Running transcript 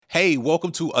Hey,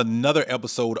 welcome to another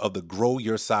episode of the Grow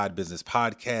Your Side Business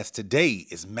podcast. Today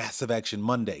is Massive Action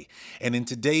Monday. And in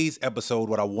today's episode,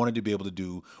 what I wanted to be able to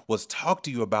do was talk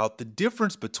to you about the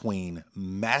difference between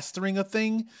mastering a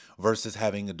thing versus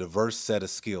having a diverse set of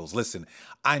skills. Listen,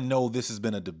 I know this has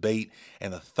been a debate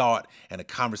and a thought and a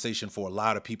conversation for a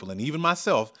lot of people, and even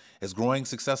myself, as growing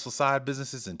successful side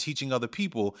businesses and teaching other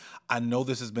people, I know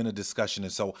this has been a discussion.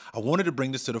 And so I wanted to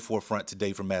bring this to the forefront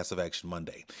today for Massive Action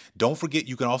Monday. Don't forget,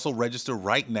 you can also register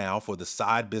right now for the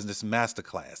Side Business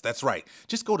Masterclass. That's right.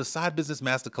 Just go to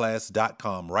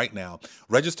sidebusinessmasterclass.com right now.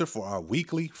 Register for our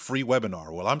weekly free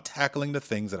webinar. Well, I'm tackling the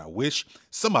things that I wish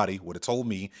somebody would have told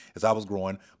me as I was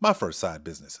growing my first side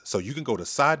business. So you can go to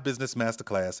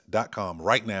sidebusinessmasterclass.com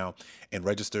right now and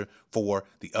register for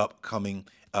the upcoming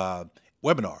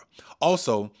webinar.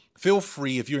 Also, feel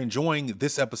free, if you're enjoying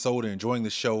this episode and enjoying the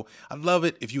show, I'd love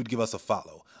it if you would give us a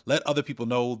follow. Let other people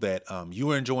know that you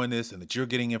are enjoying this and that you're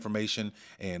getting information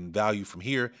and value from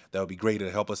here. That would be great to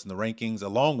help us in the rankings,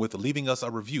 along with leaving us a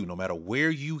review. No matter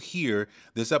where you hear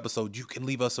this episode, you can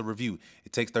leave us a review.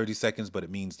 It takes 30 seconds, but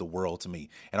it means the world to me.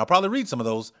 And I'll probably read some of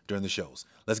those during the shows.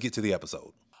 Let's get to the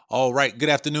episode. All right. Good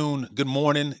afternoon, good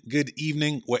morning, good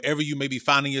evening, wherever you may be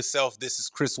finding yourself. This is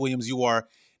Chris Williams. You are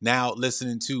now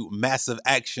listening to Massive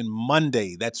Action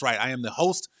Monday. That's right. I am the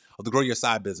host of the Grow Your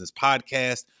Side Business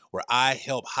podcast, where I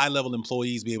help high-level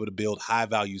employees be able to build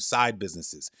high-value side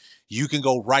businesses. You can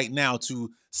go right now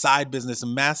to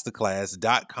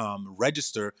sidebusinessmasterclass.com,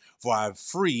 register for our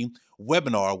free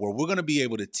webinar where we're going to be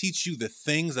able to teach you the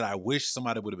things that I wish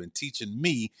somebody would have been teaching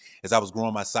me as I was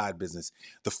growing my side business.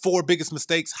 The 4 biggest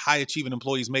mistakes high-achieving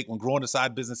employees make when growing a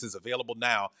side business is available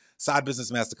now,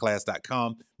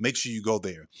 sidebusinessmasterclass.com. Make sure you go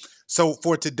there. So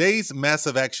for today's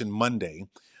Massive Action Monday,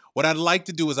 what I'd like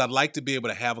to do is I'd like to be able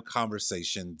to have a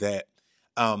conversation that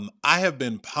I have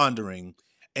been pondering.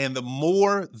 And the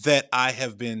more that I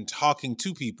have been talking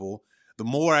to people, the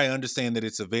more I understand that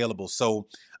it's available. So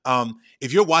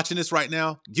if you're watching this right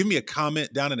now, give me a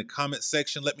comment down in the comment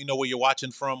section. Let me know where you're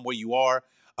watching from, where you are.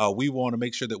 We want to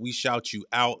make sure that we shout you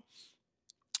out.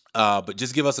 But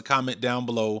just give us a comment down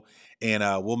below and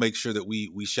we'll make sure that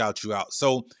we shout you out.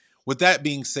 So with that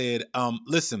being said,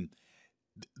 listen,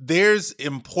 there's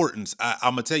importance.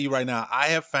 I'm gonna tell you right now, I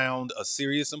have found a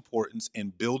serious importance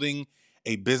in building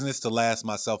a business to last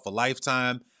myself a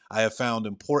lifetime. I have found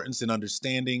importance in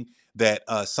understanding that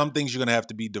some things you're gonna have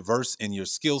to be diverse in your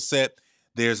skill set.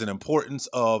 There's an importance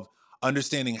of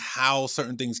understanding how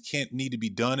certain things can't need to be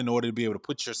done in order to be able to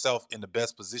put yourself in the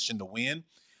best position to win.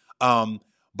 Um,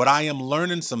 but I am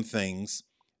learning some things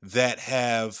that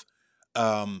have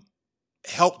um,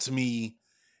 helped me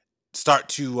start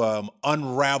to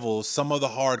unravel some of the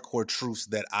hardcore truths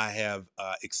that I have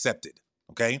accepted.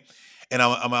 Okay. And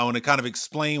I want to kind of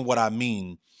explain what I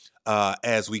mean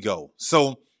as we go.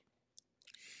 So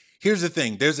here's the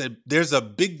thing. There's a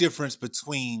big difference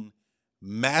between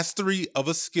mastery of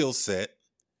a skill set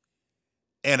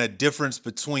and a difference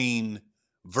between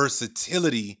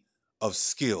versatility of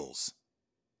skills.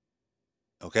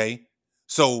 Okay.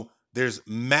 So there's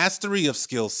mastery of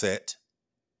skill set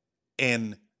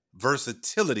and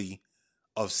versatility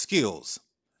of skills.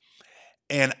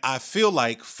 And I feel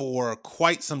like for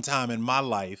quite some time in my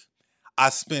life, I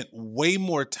spent way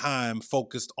more time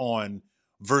focused on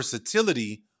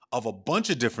versatility of a bunch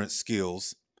of different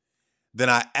skills than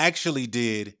I actually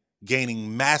did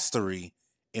gaining mastery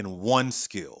in one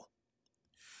skill.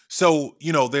 So,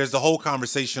 there's the whole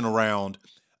conversation around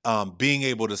being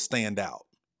able to stand out,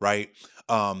 right?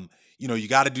 You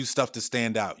got to do stuff to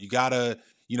stand out. You got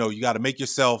to make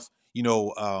yourself,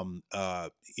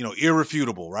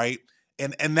 irrefutable, right?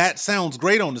 And that sounds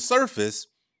great on the surface.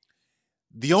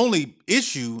 The only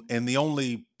issue and the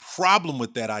only problem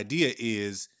with that idea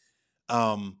is,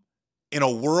 um, in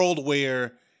a world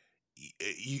where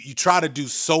you try to do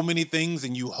so many things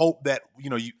and you hope that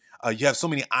you have so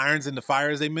many irons in the fire,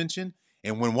 as they mentioned,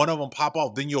 and when one of them pop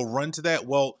off, then you'll run to that.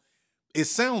 Well, it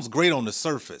sounds great on the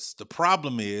surface. The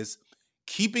problem is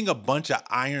keeping a bunch of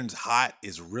irons hot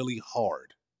is really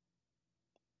hard.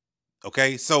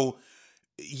 Okay, so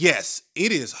yes,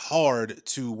 it is hard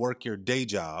to work your day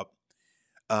job,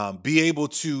 be able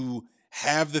to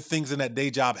have the things in that day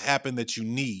job happen that you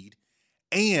need,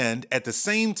 and at the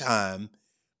same time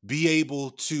be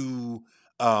able to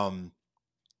um,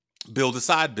 build a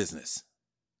side business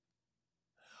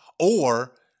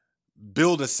or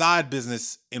build a side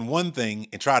business in one thing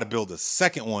and try to build a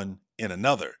second one in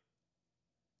another.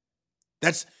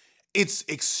 It's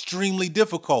extremely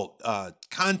difficult.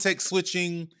 Context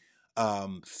switching,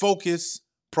 focus,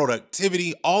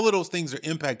 productivity, all of those things are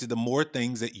impacted the more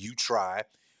things that you try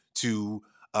to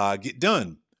get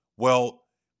done. Well,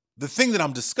 the thing that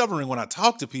I'm discovering when I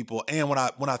talk to people and when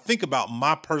I think about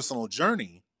my personal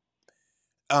journey,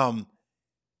 um,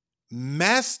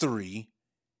 mastery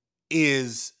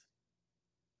is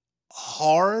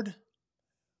hard,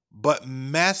 but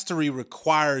mastery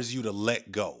requires you to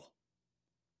let go.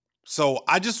 So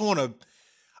I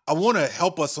want to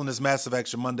help us on this Massive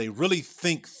Action Monday really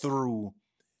think through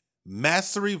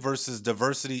mastery versus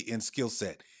diversity in skill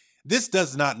set. This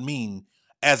does not mean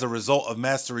as a result of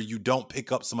mastery you don't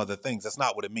pick up some other things. That's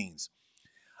not what it means.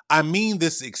 I mean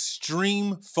this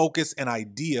extreme focus and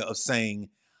idea of saying,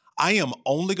 I am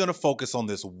only going to focus on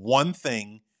this one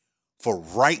thing for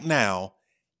right now,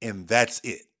 and that's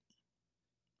it.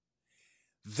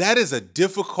 That is a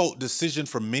difficult decision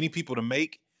for many people to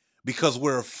make because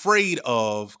we're afraid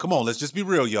of, come on, let's just be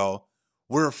real, y'all.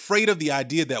 We're afraid of the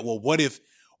idea that, well, what if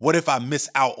I miss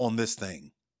out on this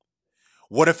thing?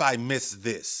 What if I miss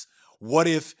this? What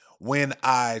if when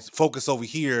I focus over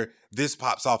here, this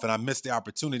pops off and I miss the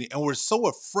opportunity? And we're so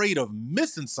afraid of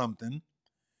missing something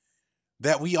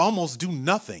that we almost do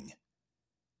nothing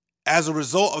as a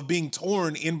result of being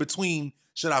torn in between.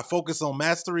 Should I focus on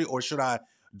mastery or should I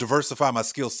diversify my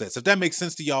skill sets? If that makes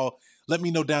sense to y'all, let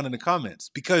me know down in the comments,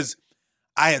 because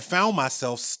I had found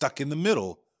myself stuck in the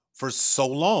middle for so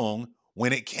long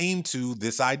when it came to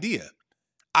this idea.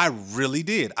 I really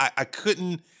did. I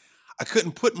couldn't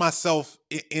put myself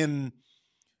in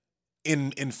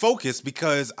focus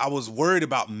because I was worried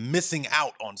about missing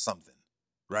out on something,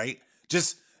 right?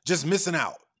 Just missing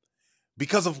out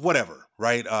because of whatever,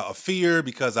 right? A fear,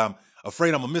 because I'm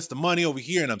afraid I'm gonna miss the money over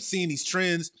here and I'm seeing these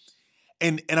trends.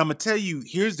 And I'm gonna tell you,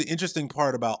 here's the interesting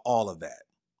part about all of that.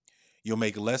 You'll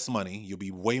make less money, you'll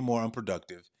be way more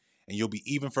unproductive, and you'll be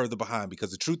even further behind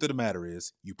because the truth of the matter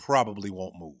is you probably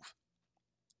won't move.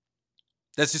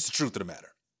 That's just the truth of the matter.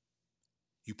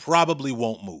 You probably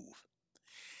won't move.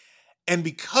 And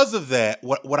because of that,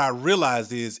 what I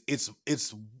realized is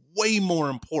it's way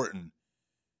more important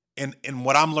in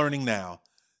what I'm learning now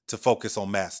to focus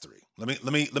on mastery. Let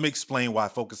me explain why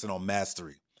focusing on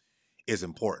mastery is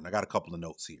important. I got a couple of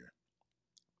notes here.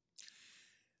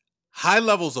 High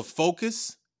levels of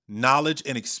focus, knowledge,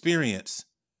 and experience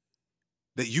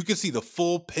that you can see the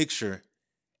full picture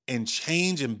and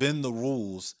change and bend the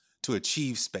rules to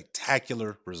achieve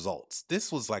spectacular results.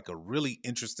 This was like a really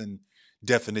interesting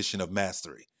definition of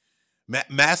mastery.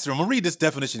 Mastery, I'm gonna read this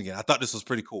definition again. I thought this was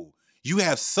pretty cool. You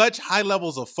have such high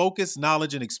levels of focus,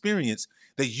 knowledge, and experience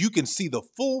that you can see the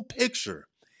full picture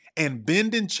and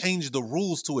bend and change the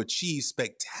rules to achieve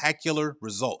spectacular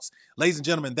results. Ladies and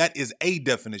gentlemen, that is a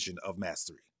definition of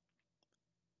mastery.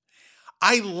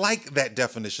 I like that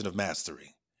definition of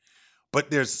mastery,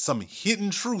 but there's some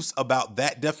hidden truths about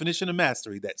that definition of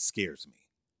mastery that scares me.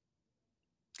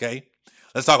 Okay,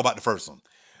 let's talk about the first one.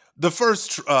 The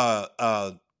first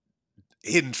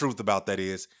hidden truth about that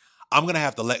is I'm going to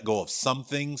have to let go of some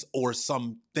things or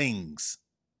some things.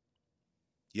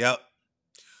 Yep.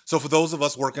 So for those of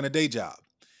us working a day job,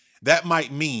 that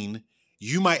might mean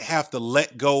you might have to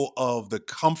let go of the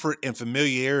comfort and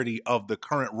familiarity of the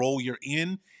current role you're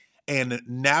in and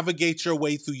navigate your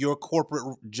way through your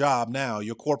corporate job now,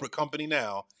 your corporate company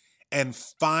now, and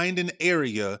find an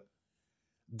area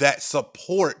that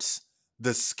supports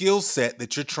the skill set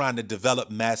that you're trying to develop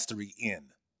mastery in.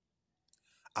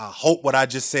 I hope what I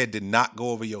just said did not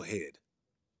go over your head.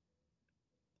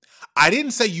 I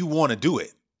didn't say you want to do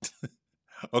it.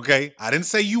 Okay? I didn't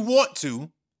say you want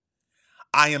to.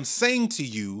 I am saying to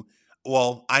you,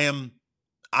 well, I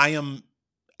am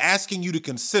asking you to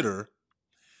consider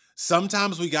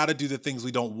sometimes we got to do the things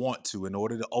we don't want to in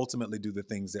order to ultimately do the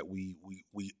things that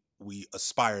we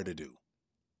aspire to do.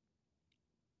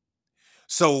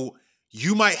 So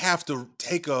you might have to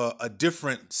take a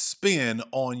different spin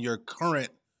on your current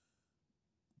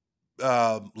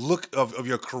look of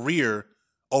your career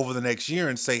over the next year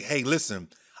and say, hey, listen,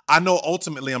 I know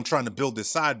ultimately I'm trying to build this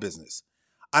side business.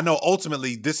 I know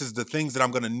ultimately this is the things that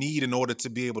I'm going to need in order to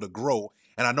be able to grow.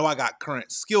 And I know I got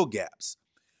current skill gaps,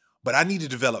 but I need to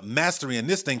develop mastery in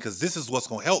this thing because this is what's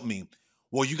going to help me.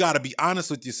 Well, you got to be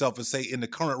honest with yourself and say, in the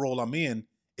current role I'm in,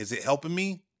 is it helping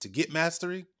me to get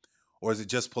mastery or is it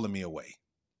just pulling me away?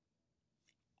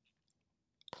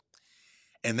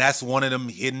 And that's one of them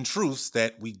hidden truths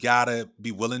that we got to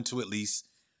be willing to at least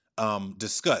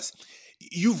discuss.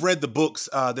 You've read the books.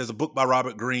 There's a book by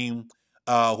Robert Greene,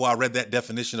 who I read that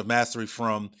definition of mastery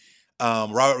from.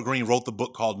 Robert Greene wrote the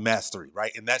book called Mastery,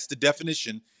 right? And that's the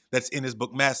definition that's in his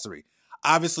book, Mastery.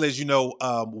 Obviously, as you know,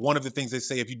 one of the things they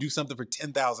say, if you do something for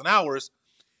 10,000 hours,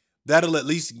 that'll at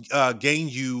least gain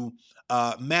you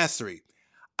mastery.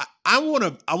 I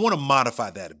want to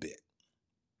modify that a bit.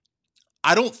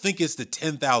 I don't think it's the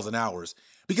 10,000 hours,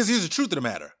 because here's the truth of the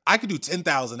matter. I could do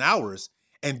 10,000 hours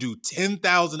and do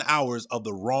 10,000 hours of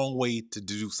the wrong way to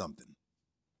do something,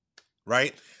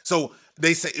 right? So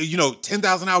they say,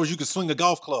 10,000 hours you can swing a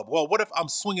golf club. Well, what if I'm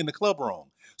swinging the club wrong?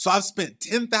 So I've spent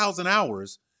 10,000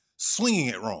 hours swinging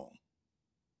it wrong.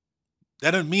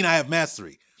 That doesn't mean I have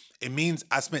mastery. It means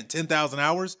I spent 10,000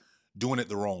 hours doing it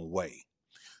the wrong way.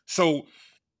 So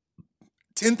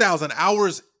 10,000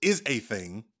 hours is a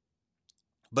thing,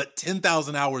 but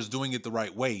 10,000 hours doing it the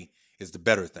right way is the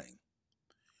better thing.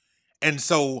 And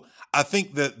so I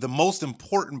think that the most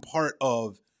important part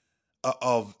of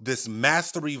this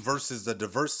mastery versus the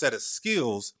diverse set of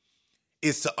skills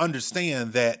is to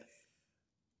understand that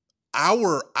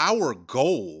our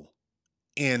goal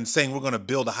in saying we're going to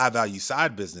build a high value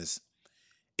side business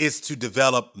is to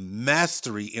develop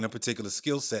mastery in a particular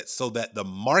skill set so that the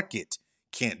market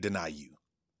can't deny you.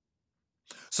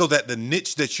 So that the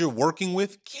niche that you're working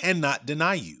with cannot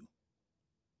deny you.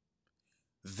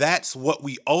 That's what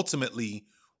we ultimately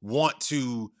want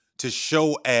to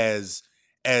show as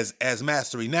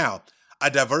mastery. Now,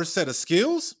 a diverse set of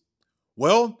skills,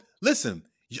 well, listen,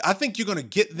 I think you're going to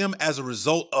get them as a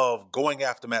result of going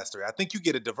after mastery. I think you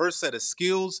get a diverse set of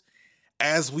skills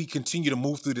as we continue to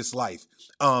move through this life.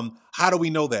 How do we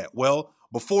know that? Well,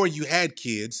 before you had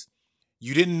kids,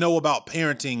 you didn't know about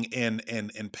parenting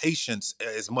and patience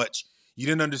as much. You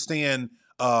didn't understand,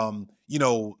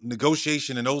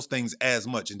 negotiation and those things as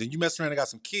much. And then you mess around and got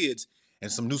some kids,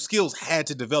 and some new skills had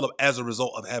to develop as a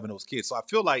result of having those kids. So I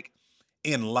feel like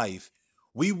in life,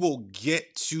 we will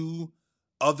get to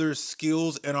other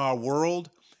skills in our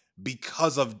world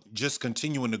because of just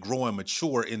continuing to grow and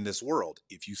mature in this world,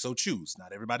 if you so choose.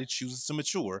 Not everybody chooses to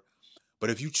mature, but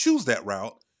if you choose that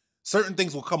route, certain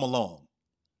things will come along.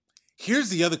 Here's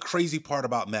the other crazy part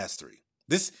about mastery.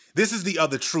 This is the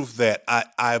other truth that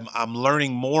I'm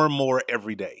learning more and more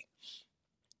every day.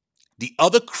 The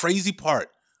other crazy part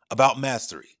about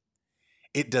mastery,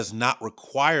 it does not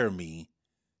require me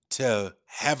to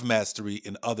have mastery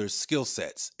in other skill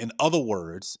sets. In other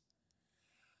words,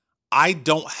 I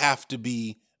don't have to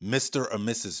be Mr. or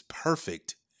Mrs.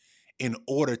 Perfect in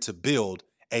order to build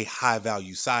a high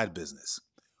value side business.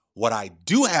 What I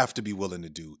do have to be willing to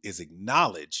do is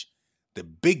acknowledge the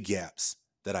big gaps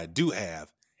that I do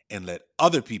have and let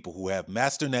other people who have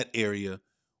mastered in that area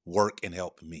work and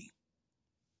help me.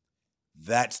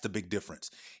 That's the big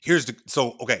difference.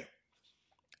 Okay.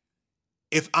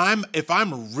 If I'm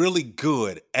really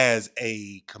good as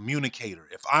a communicator,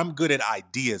 if I'm good at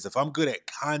ideas, if I'm good at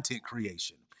content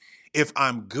creation, if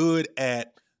I'm good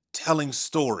at telling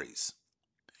stories,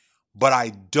 but I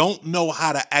don't know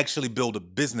how to actually build a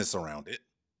business around it,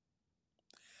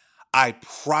 I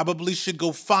probably should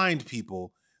go find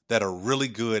people that are really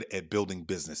good at building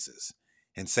businesses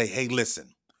and say, hey,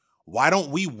 listen, why don't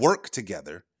we work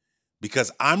together?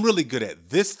 Because I'm really good at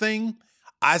this thing.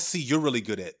 I see you're really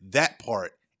good at that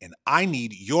part, and I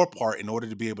need your part in order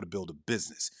to be able to build a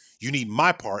business. You need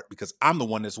my part because I'm the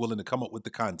one that's willing to come up with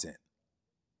the content.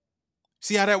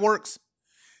 See how that works?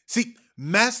 See,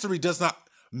 mastery just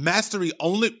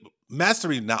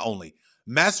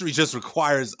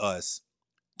requires us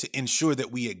to ensure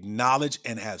that we acknowledge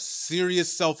and have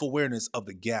serious self-awareness of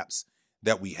the gaps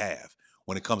that we have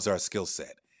when it comes to our skill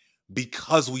set,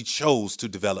 because we chose to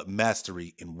develop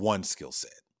mastery in one skill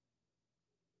set.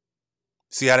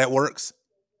 See how that works?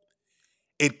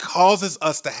 It causes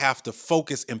us to have to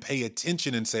focus and pay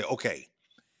attention and say, okay,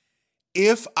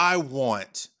 if I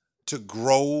want to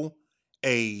grow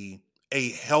a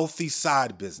healthy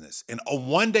side business and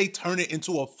one day turn it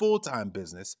into a full-time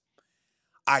business,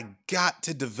 I got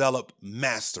to develop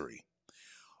mastery.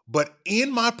 But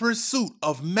in my pursuit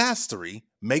of mastery,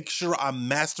 make sure I'm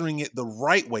mastering it the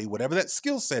right way, whatever that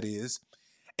skill set is,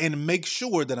 and make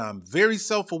sure that I'm very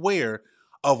self-aware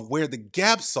of where the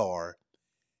gaps are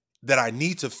that I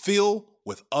need to fill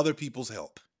with other people's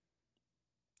help.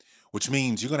 Which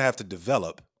means you're going to have to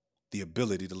develop the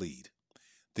ability to lead,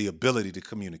 the ability to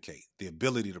communicate, the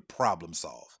ability to problem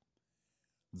solve.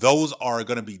 Those are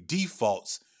going to be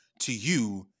defaults to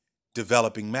you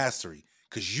developing mastery,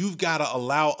 because you've got to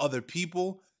allow other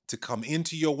people to come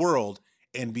into your world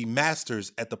and be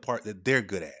masters at the part that they're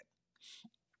good at.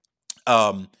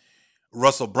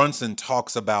 Russell Brunson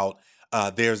talks about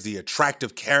there's the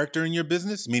attractive character in your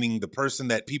business, meaning the person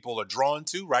that people are drawn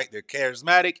to, right? They're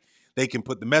charismatic. They can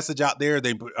put the message out there.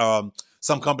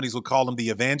 Some companies would call them the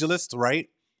evangelist, right?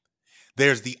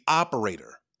 There's the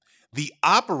operator. The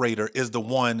operator is the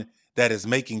one that is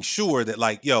making sure that,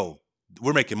 like, yo,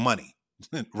 we're making money,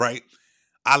 right?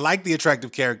 I like the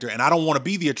attractive character, and I don't want to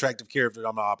be the attractive character.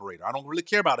 I'm the operator. I don't really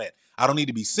care about that. I don't need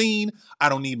to be seen. I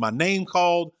don't need my name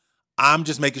called. I'm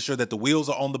just making sure that the wheels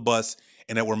are on the bus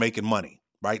and that we're making money,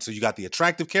 right? So you got the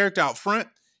attractive character out front,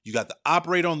 you got the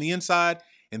operator on the inside,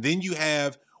 and then you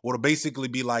have what'll basically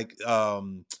be like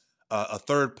a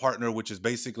third partner, which is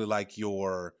basically like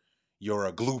your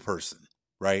a glue person,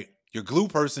 right? Your glue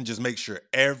person just makes sure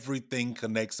everything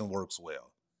connects and works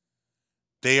well.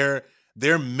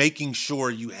 They're making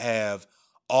sure you have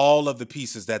all of the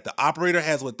pieces, that the operator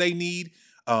has what they need,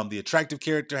 the attractive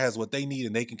character has what they need,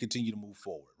 and they can continue to move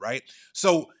forward, right?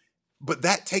 So, but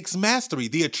that takes mastery.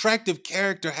 The attractive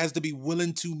character has to be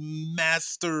willing to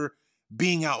master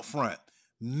being out front,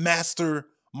 master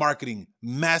marketing,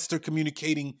 master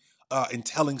communicating and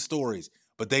telling stories.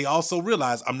 But they also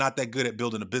realize I'm not that good at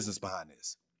building a business behind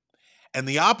this. And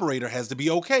the operator has to be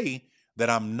okay that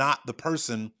I'm not the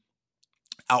person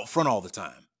out front all the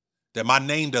time, that my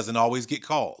name doesn't always get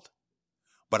called,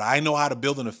 but I know how to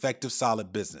build an effective,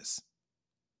 solid business,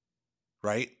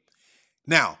 right?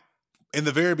 Now, in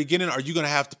the very beginning, are you going to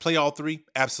have to play all three?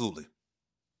 Absolutely.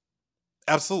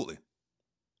 Absolutely.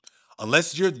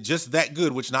 Unless you're just that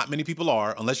good, which not many people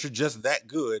are, unless you're just that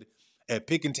good at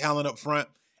picking talent up front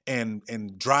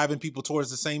and driving people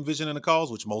towards the same vision and the cause,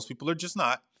 which most people are just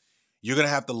not, you're going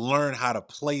to have to learn how to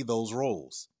play those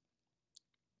roles.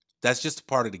 That's just a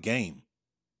part of the game.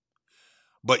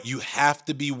 But you have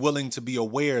to be willing to be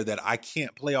aware that I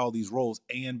can't play all these roles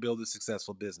and build a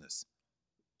successful business.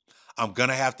 I'm going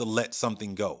to have to let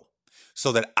something go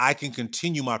so that I can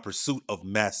continue my pursuit of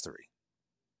mastery.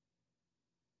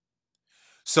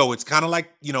 So it's kind of like,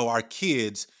 our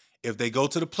kids, if they go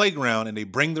to the playground and they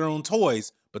bring their own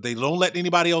toys, but they don't let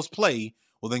anybody else play,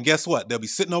 well, then guess what? They'll be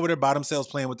sitting over there by themselves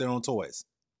playing with their own toys.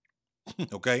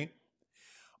 Okay?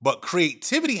 But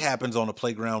creativity happens on the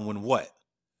playground when what?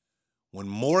 When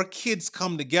more kids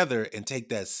come together and take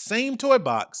that same toy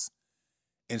box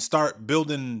and start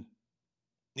building,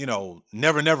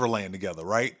 Never Never Land together,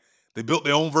 right? They built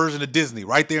their own version of Disney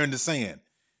right there in the sand.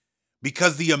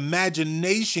 Because the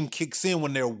imagination kicks in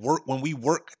when we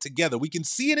work together. We can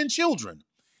see it in children.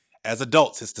 As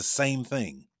adults, it's the same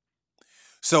thing.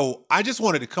 So I just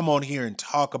wanted to come on here and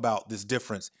talk about this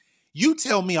difference. You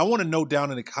tell me, I want to know down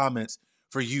in the comments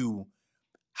for you,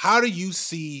 how do you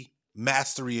see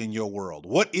mastery in your world?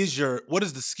 What is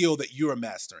the skill that you're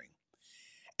mastering?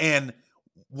 And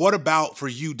what about for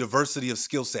you diversity of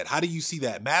skill set? How do you see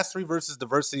that? Mastery versus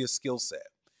diversity of skill set.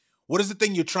 What is the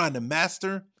thing you're trying to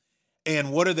master?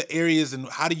 And what are the areas and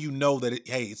how do you know that,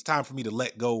 hey, it's time for me to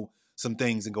let go some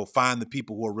things and go find the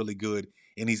people who are really good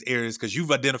in these areas? Because you've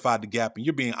identified the gap and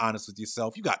you're being honest with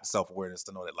yourself. You got the self-awareness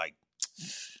to know that, like,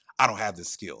 I don't have this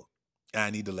skill and I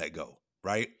need to let go,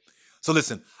 right? So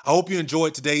listen, I hope you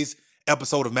enjoyed today's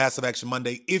episode of Massive Action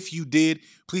Monday. If you did,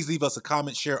 please leave us a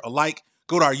comment, share, a like.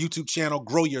 Go to our YouTube channel,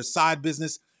 Grow Your Side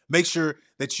Business. Make sure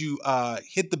that you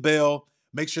hit the bell.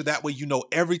 Make sure that way you know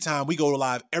every time we go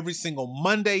live every single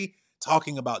Monday,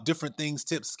 talking about different things,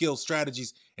 tips, skills,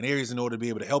 strategies, and areas in order to be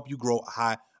able to help you grow a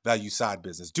high-value side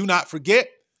business. Do not forget,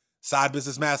 Side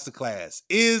Business Masterclass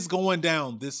is going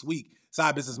down this week.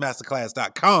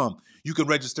 SideBusinessMasterclass.com. You can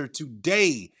register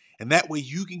today, and that way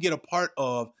you can get a part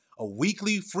of a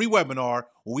weekly free webinar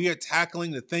where we are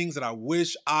tackling the things that I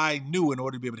wish I knew in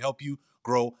order to be able to help you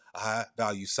grow a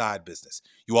high-value side business.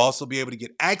 You'll also be able to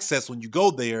get access when you go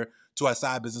there to our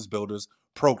Side Business Builders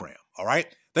program, all right?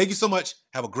 Thank you so much.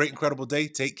 Have a great, incredible day.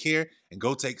 Take care and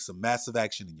go take some massive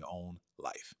action in your own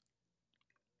life.